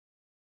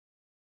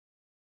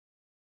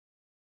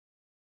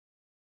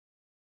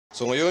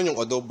So ngayon, yung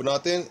adobo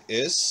natin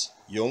is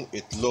yung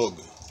itlog.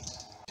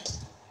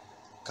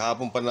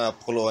 Kahapon pa na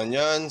pakuluan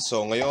yan.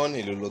 So ngayon,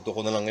 iluluto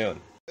ko na lang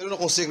ngayon. Meron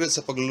akong secret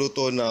sa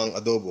pagluluto ng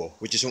adobo,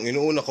 which is yung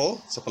inuuna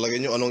ko. Sa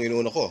palagay nyo, anong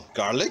inuuna ko?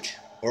 Garlic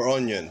or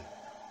onion?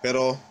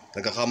 Pero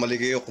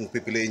nagkakamali kayo kung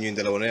pipiliin nyo yung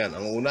dalawa na yan.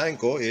 Ang unahin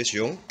ko is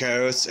yung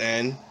carrots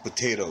and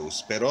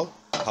potatoes. Pero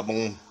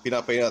habang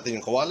pinapayin natin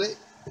yung kawali,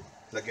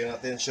 lagyan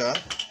natin siya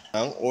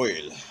ng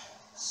oil.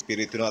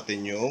 Pirito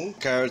natin yung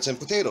carrots and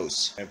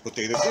potatoes. And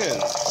potato din.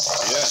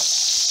 Yes.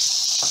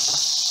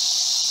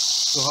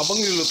 So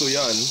habang niluluto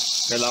yan,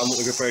 kailangan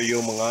mong i-prepare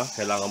yung mga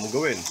kailangan mong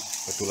gawin.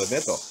 Katulad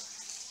nito,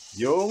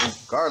 yung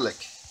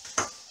garlic.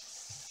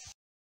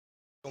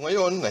 So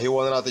ngayon,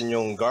 nahiwa na natin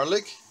yung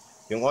garlic,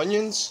 yung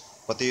onions,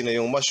 pati na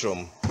yung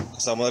mushroom.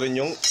 Kasama na rin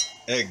yung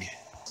egg.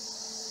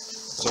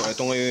 So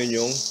ito ngayon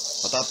yung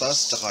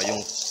patatas, tsaka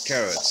yung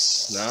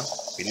carrots na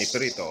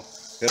pinipirito.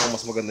 Pero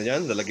mas maganda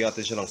yan, lalagyan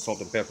natin siya ng salt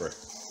and pepper.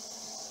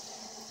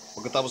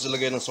 Pagkatapos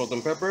ilagay ng salt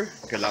and pepper,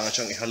 kailangan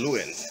siyang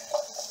ihaluin.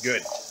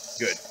 Good,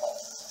 good.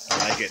 I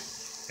like it.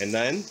 And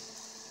then,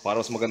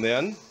 para mas maganda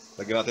yan,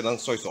 lagyan natin ng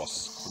soy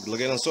sauce.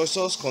 Paglagay ng soy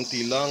sauce,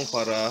 konti lang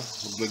para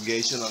maglagay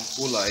siya ng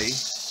kulay,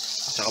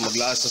 tsaka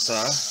maglasa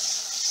sa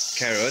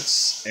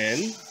carrots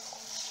and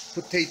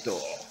potato.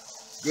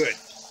 Good.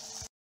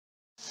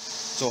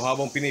 So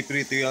habang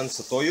pinipirito yan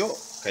sa toyo,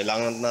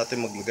 kailangan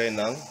natin maglagay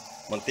ng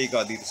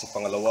mantika dito sa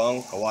pangalawang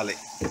kawali.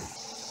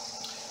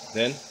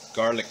 Then,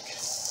 garlic.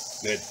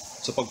 Good.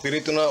 So pag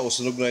pirito na o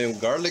sunog na yung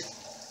garlic,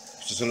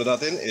 susunod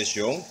natin is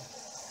yung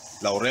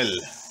laurel.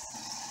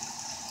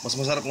 Mas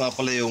masarap nga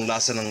pala yung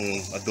lasa ng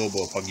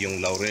adobo pag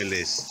yung laurel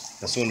is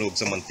nasunog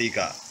sa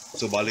mantika.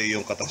 So bali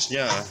yung katas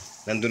niya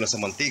nandun na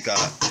sa mantika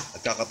at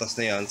kakatas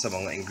na yan sa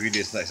mga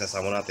ingredients na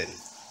isasama natin.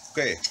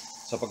 Okay,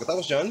 so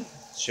pagkatapos yan,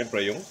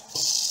 syempre yung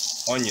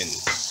onion.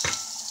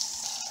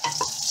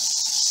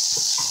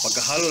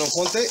 Pagkahalo ng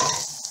konti,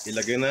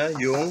 ilagay na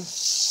yung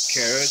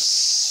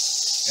carrots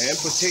and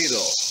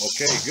potato.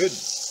 Okay, good.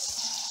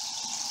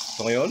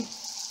 So ngayon,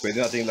 pwede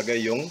natin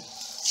ilagay yung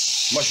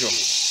mushroom.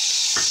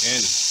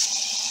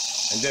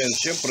 And then,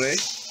 syempre,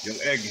 yung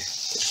egg.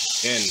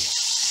 And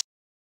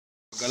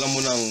pag alam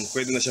mo nang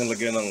pwede na siyang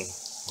lagyan ng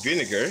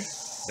vinegar,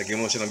 lagyan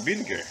mo siya ng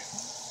vinegar.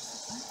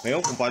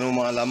 Ngayon, kung paano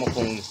mo maalaman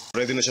kung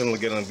ready na siyang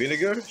lagyan ng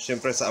vinegar,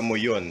 syempre sa amoy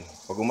yun.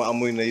 Pag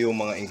umaamoy na yung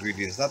mga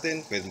ingredients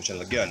natin, pwede mo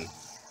siyang lagyan.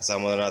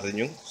 Kasama na natin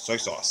yung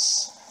soy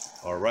sauce.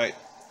 Alright.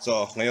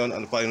 So, ngayon,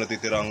 ano pa yung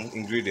natitirang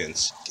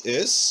ingredients?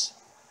 Is,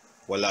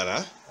 wala na.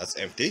 That's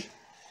empty.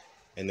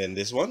 And then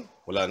this one,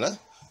 wala na.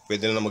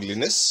 Pwede na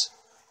maglinis.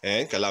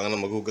 And kailangan na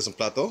maghugas ng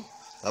plato.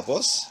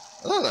 Tapos,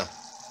 wala na.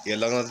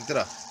 Yan lang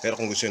natitira. Pero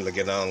kung gusto nyo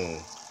lagyan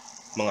ng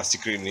mga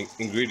secret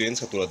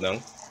ingredients, katulad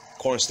ng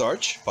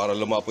cornstarch, para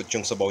lumapot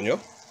yung sabaw nyo.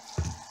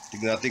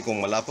 Tignan natin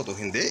kung malapot o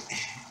hindi.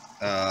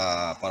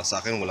 Para sa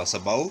akin, walang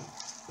sabaw.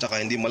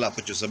 Tsaka hindi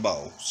malapot yung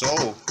sabaw. So,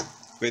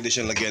 pwede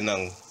siyang lagyan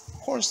ng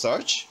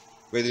cornstarch.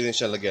 Pwede din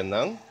siya lagyan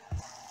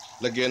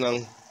ng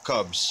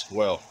cubs.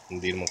 Well,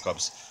 hindi naman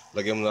cubs.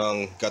 Lagyan mo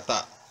ng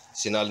gata.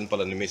 Sinalin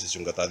pala ni Mrs.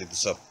 yung gata dito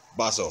sa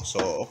baso. So,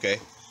 okay.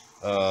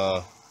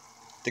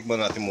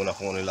 Tikman natin muna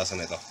kung ano yung lasa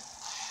nito.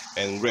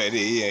 And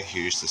ready.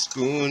 Here's the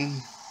spoon.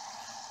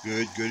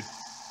 Good, good.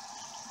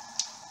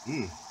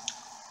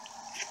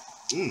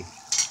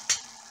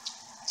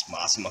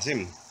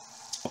 Maasim-masim.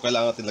 So,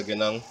 kailangan natin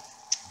lagyan ng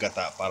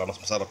gata para mas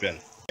masarap yan.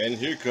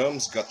 And here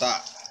comes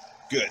gata.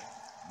 Good.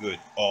 Good.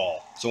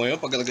 Oh. So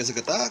ngayon, pagkalagay sa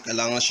gata,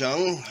 kailangan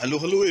siyang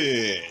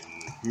halu-haluin.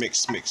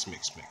 Mix, mix,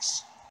 mix,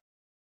 mix.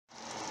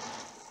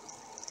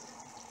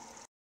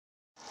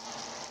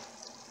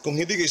 Kung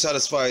hindi kayo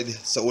satisfied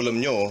sa ulam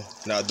nyo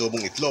na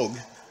adobong itlog,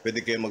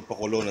 pwede kayo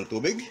magpakulo ng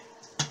tubig.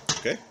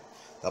 Okay?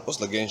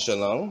 Tapos lagyan siya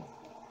ng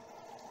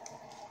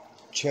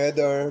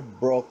cheddar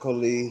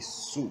broccoli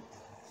soup.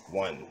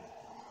 One.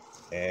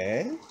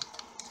 And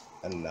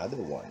another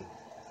one.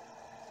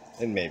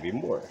 And maybe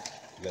more.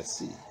 Let's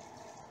see.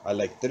 I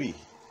like 3.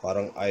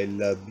 Parang I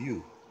love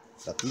you.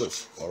 Tatlo.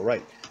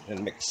 Alright.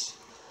 And mix.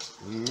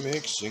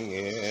 Mixing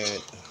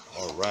it.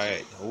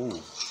 Alright. Oh.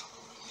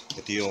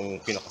 Ito yung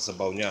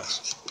pinakasabaw niya.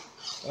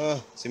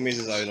 Si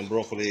Mrs. ayaw ng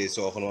broccoli.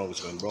 So ako naman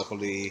gusto ng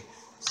broccoli.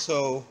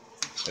 So,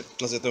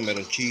 plus ito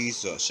meron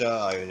cheese. So siya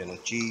ayaw niya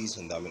ng cheese.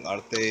 Ang daming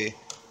arte.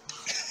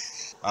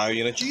 Ayaw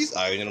niya ng cheese.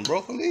 Ayaw niya ng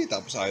broccoli.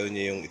 Tapos ayaw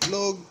niya yung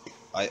itlog.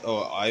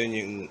 Ayaw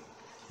niya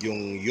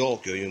yung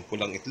yolk. Yung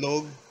pulang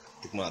itlog.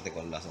 Tikman natin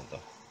kung ang lasa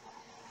nito.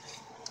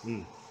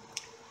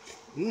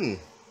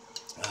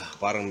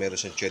 Parang meron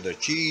siyang cheddar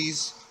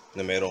cheese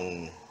na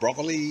merong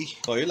broccoli.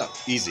 So yun lang,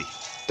 easy.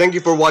 Thank you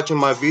for watching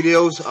my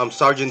videos. I'm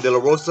Sergeant De La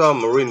Rosa,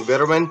 Marine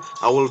veteran.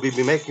 I will be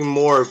making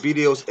more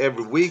videos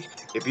every week.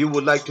 If you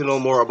would like to know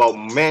more about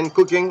man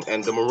cooking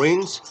and the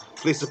Marines,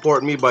 please support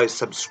me by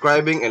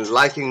subscribing and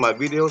liking my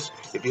videos.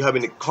 If you have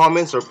any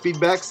comments or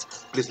feedbacks,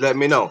 please let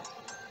me know.